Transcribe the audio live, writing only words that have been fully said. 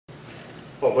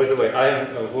Oh, by the way, I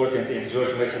am working in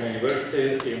George Mason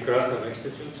University in Krasnov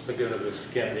Institute together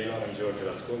with Ken Dion and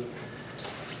Jeriaska.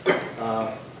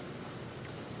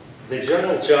 The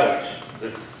general challenge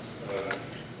that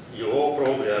you all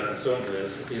probably are concerned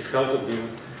with is how to build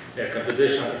a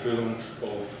computational equivalence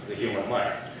of the human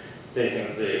mind,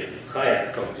 taking the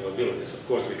highest cognitive abilities. Of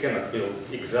course, we cannot build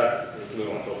exact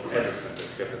equivalent of everything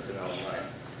that happens in our mind.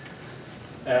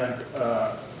 And,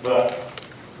 well,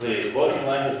 the bottom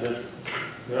line is that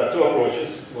there are two approaches.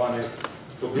 One is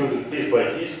to build it piece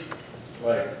by piece,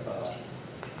 like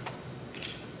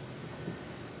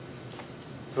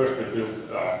first we build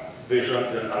vision,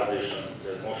 then audition,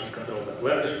 then motion control, then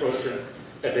language processing.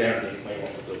 At the end, we may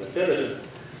want to build intelligence.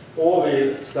 Or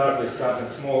we start with something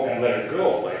small and let it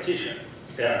grow by teaching.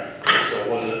 And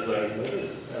so what the learning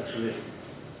is actually,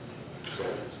 so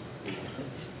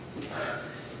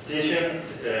teaching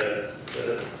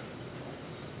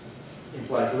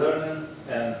implies learning,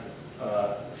 and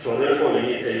so therefore we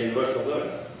need a universal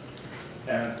learner.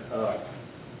 And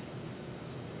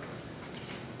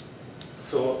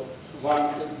so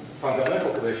one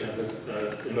fundamental question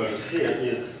that emerges here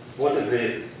is what is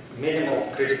the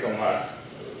minimal critical mass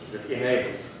that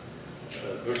enables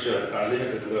virtual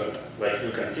unlimited learning? Like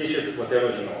you can teach it whatever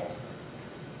you know.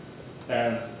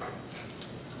 And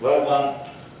well, one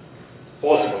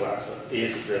possible answer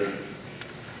is that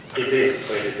it is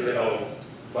basically our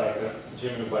BICA,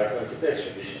 junior BICA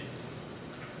architecture vision,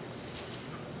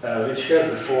 which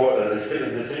has the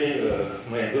three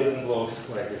main building blocks,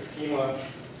 like the schema,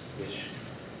 which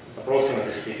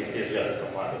approximately speaking is just a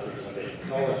format of representation of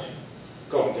knowledge,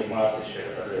 cognitive map, which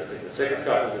I addressed in the second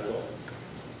half of the talk,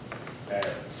 and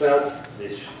self,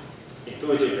 which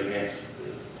intuitively means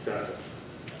the sense of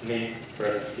me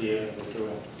present here in this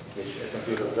room, which a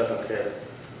computer doesn't have.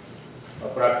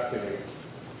 Practically,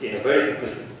 in a very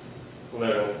simplistic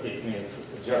level, it means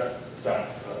just some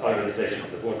organization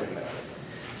of the working method.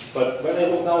 But when I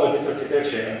look now at this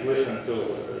architecture and listen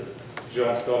to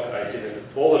John's talk, I see that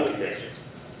all architectures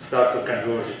start to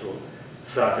converge to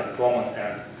something common,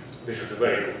 and this is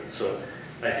very good. So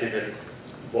I see that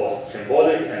both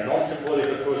symbolic and non-symbolic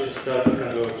approaches start to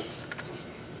converge,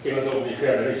 even though we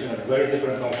had originally very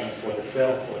different notions for the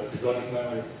self, for episodic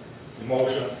memory,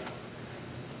 emotions,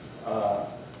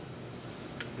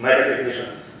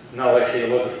 metacognition. Now I see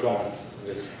a lot of common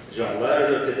with John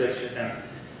Larry's architecture, and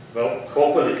well,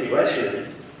 hopefully eventually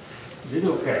we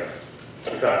will have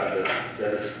something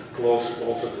that is close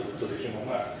also to the human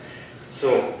mind.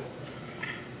 So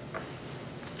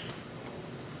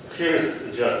here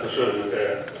is just to show you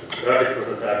a graphic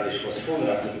prototype which was fully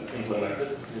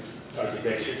implemented, this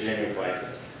architecture, genuine BICA.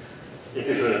 It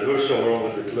is a virtual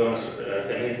robot that learns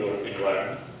an indoor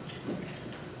environment.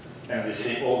 And we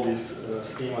see all these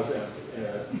schemas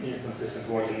and instances and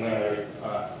working memory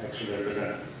are actually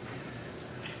represented.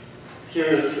 Here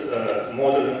is a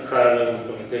modern high-level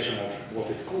implementation of what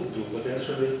it could do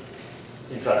potentially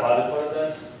in some other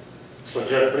paradigms. So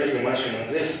just briefly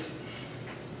mentioning this,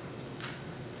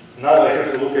 now I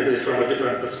have to look at this from a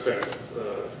different perspective.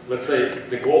 Let's say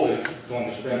the goal is to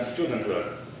understand student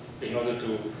learning in order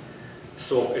to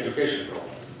solve education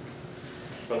problems.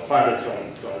 But funded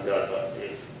from the data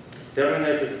is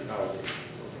terminated. Now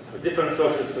for different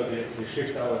sources, so we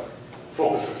shift our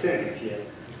focus of thinking here.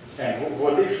 And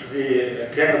what if we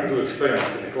cannot do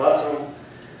experiments in the classroom,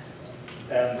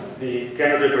 and we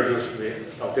cannot reproduce the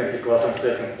authentic classroom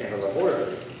setting in the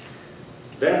laboratory?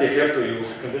 Then we have to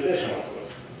use computational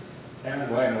approach. And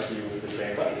why not use the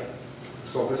same BICA to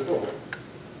solve this problem?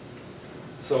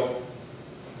 So,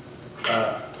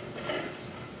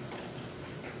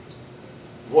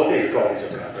 what is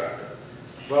cognitive constructor?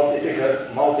 Well, it is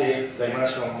a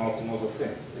multi-dimensional, multimodal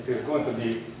thing. It is going to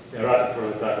be a rapid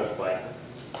prototype of BICA,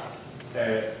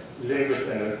 a linguist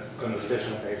and a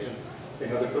conversational agent, an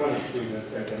electronic student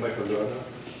and a method learner,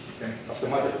 an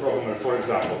automatic programmer, for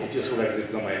example, if you select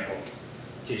this domain of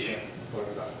teaching, for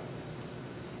example.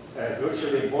 A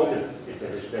virtually embodied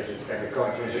intelligent agent and a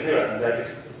cognitive engineer, and that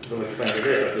will explain the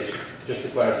data, which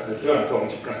justifies the term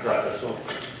cognitive constructor. So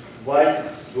why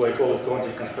do I call it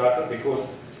cognitive constructor? Because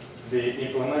we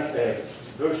implement a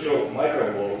virtual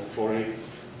micro-world for it,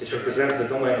 which represents the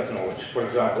domain of knowledge. For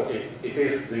example, it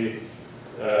is the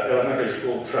elementary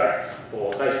school science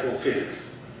or high school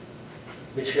physics,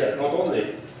 which has not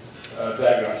only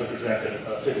diagrams representing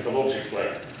physical objects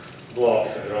like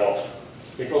blocks and ropes,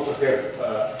 it also has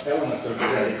elements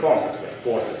representing concepts like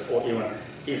forces or even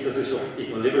instances of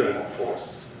equilibrium of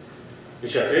forces,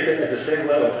 which are treated at the same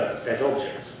level as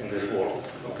objects in this world.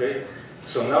 Okay?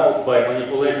 So now, by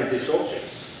manipulating these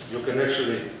objects, you can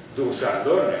actually do some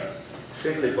learning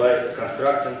simply by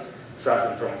constructing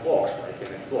something from a box, like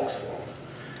in a box form.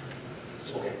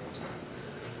 So, okay.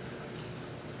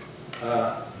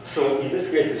 So in this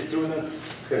case, the student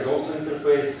has also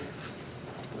interface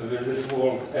with this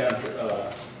world, and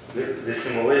the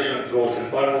simulation goes in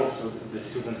parallel, so the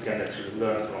student can actually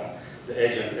learn from the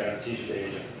agent and teach the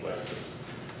agent lessons.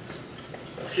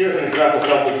 Here's an example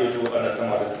how would you do an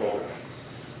automatic program.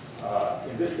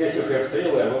 In this case, you have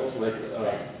 3 levels, like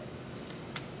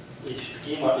each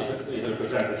schema is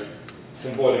represented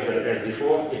symbolically as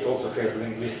before. It also has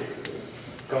linguistic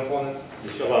component,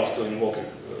 which allows to invoke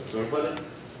it verbally,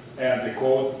 and the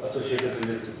code associated with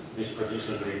it, which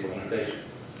produces the implementation.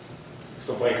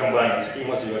 So by combining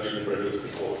schemas, you actually produce the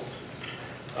code.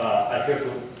 I have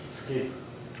to skip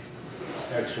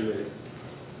actually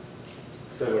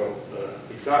several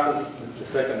examples. The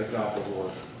second example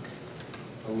was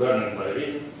learning by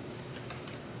reading,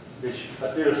 which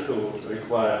appears to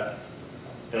require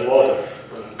a lot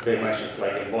of dimensions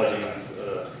like embodiment,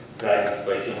 guidance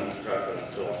by human instructor, and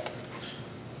so on.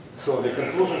 So the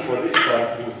conclusion for this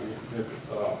part would be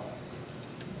that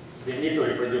we need to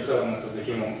reproduce elements of the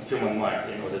human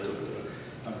mind in order to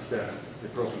understand the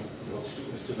process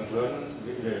of student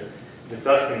learning. The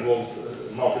task involves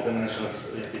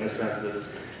multi-dimensions in a sense that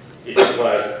it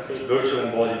requires virtual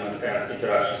embodiment and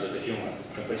interactions with the human,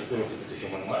 compatibility with the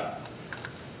human mind.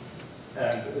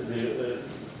 And the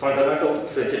fundamental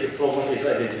scientific problem is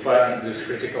identifying this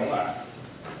critical mass.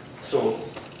 So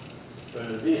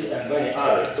these and many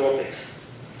other topics,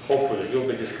 hopefully, will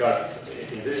be discussed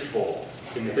in this fall,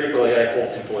 in the AAAI Fall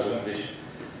Symposium, which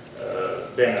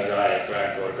Ben and I are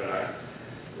trying to organize.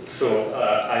 So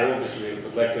I obviously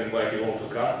would like to invite you all to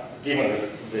come, given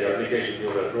that the application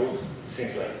will be approved.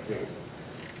 Seems like it will.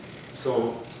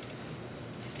 So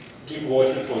keep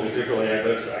watching for the AAAI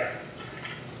website.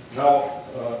 Now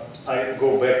I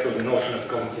go back to the notion of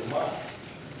cognitive mind.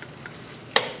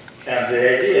 And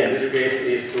the idea in this case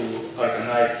is to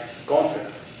organize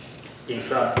concepts in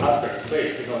some abstract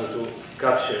space in order to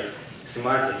capture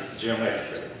semantics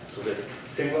geometrically, so that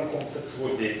similar concepts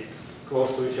would be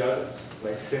close to each other,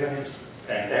 like synonyms,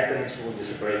 and antonyms would be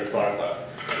separated far apart.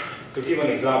 To give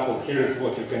an example, here is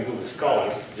what you can do with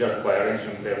colors, just by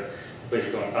arranging them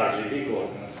based on RGB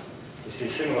coordinates. You see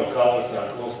similar colors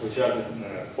are close to each other,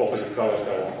 opposite colors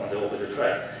are on the opposite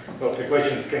side. Well, the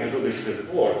question is, can you do this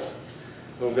with words?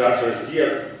 Well, the answer is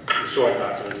yes. The short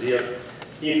answer is yes.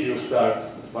 If you start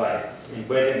by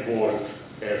embedding words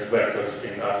as vectors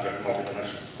in abstract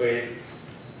multidimensional space,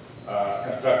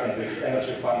 constructing this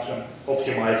energy function,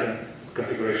 optimizing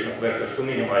configuration of vectors to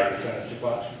minimize this energy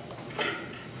function.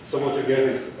 So what you get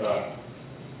is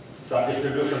some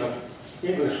distribution of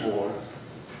English words,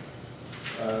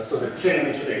 so that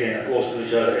synonyms again are close to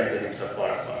each other, antonyms are far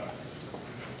apart,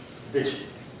 which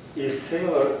is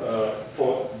similar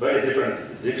for very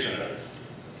different dictionaries.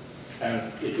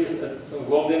 And it is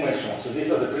low dimensional, so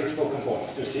these are the principal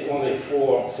components. You see only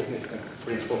 4 significant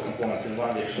principal components in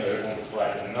one dictionary, only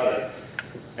 5 in another.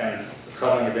 And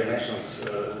how many dimensions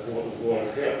word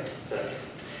have?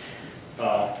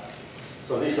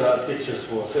 So these are pictures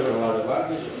for several other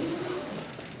languages.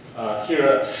 Here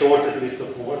are sorted list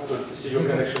of words, so you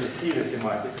can actually see the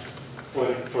semantics for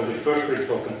the first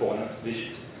principal component,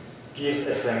 which gives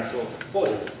a sense of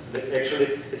positive.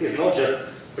 Actually, it is not just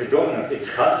predominant, it's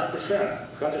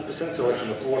 100% selection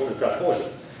of words that are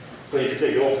positive. So if you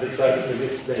take the opposite side of the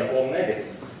list, they are all negative.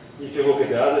 If you look at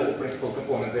the other principal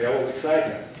component, they are all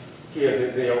exciting.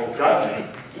 Here, they are all calming.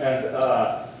 And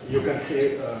you can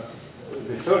see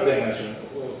the third dimension,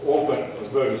 open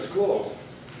versus closed.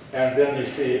 And then you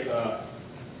see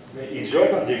in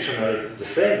German dictionary, the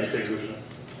same distribution.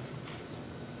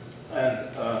 And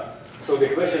so the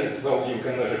question is, well, you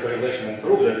can measure correlation and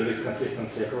prove that there is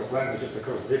consistency across languages,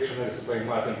 across dictionaries, by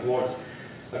mapping words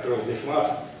across these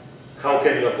maps. How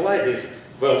can you apply this?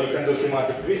 Well, you can do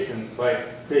semantic twisting by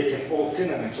taking all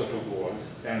synonyms of a word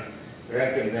and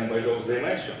ranking them by those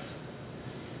dimensions,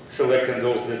 selecting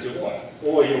those that you want.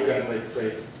 Or you can, let's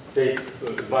say, take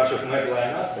a bunch of map-line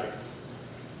abstracts,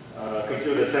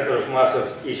 compute the center of mass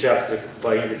of each abstract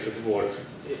by indexed words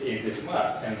in this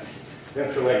map, and then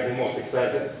select the most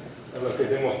exciting, let's say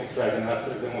the most exciting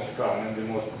abstract, the most calm, and the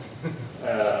most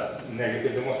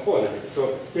negative, the most positive.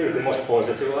 So here's the most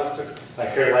positive abstract. I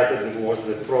highlighted the words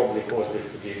that probably caused it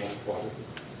to be most positive.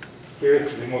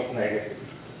 Here's the most negative.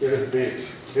 Here's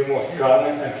the most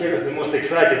calming, and here's the most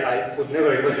exciting. I could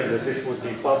never imagine that this would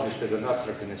be published as an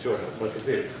abstract in a journal, but it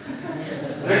is.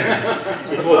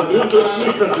 It was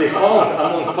instantly found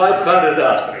among 500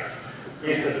 abstracts.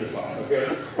 Instantly found, okay?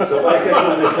 So I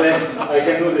can do the same. I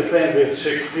can do the same with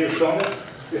Shakespeare's sonnets.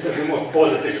 This is the most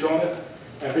positive sonnet.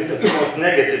 And this is the most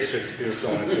negative Shakespeare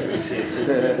sonnet. You can see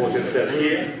what it says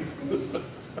here.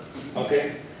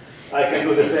 Okay? I can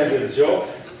do the same with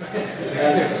jokes.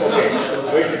 And, okay,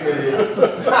 basically,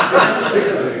 this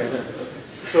is it.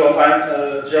 So I'm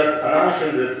just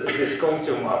announcing that this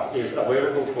Contour map is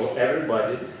available for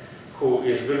everybody who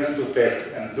is willing to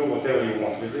test and do whatever you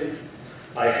want with it.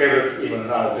 I have it even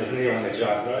now with me on a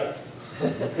jump drive. I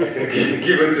can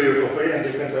give it to you for free and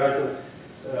you can try to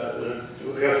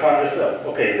have fun yourself.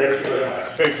 Okay, thank you very much.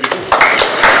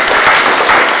 Thank you.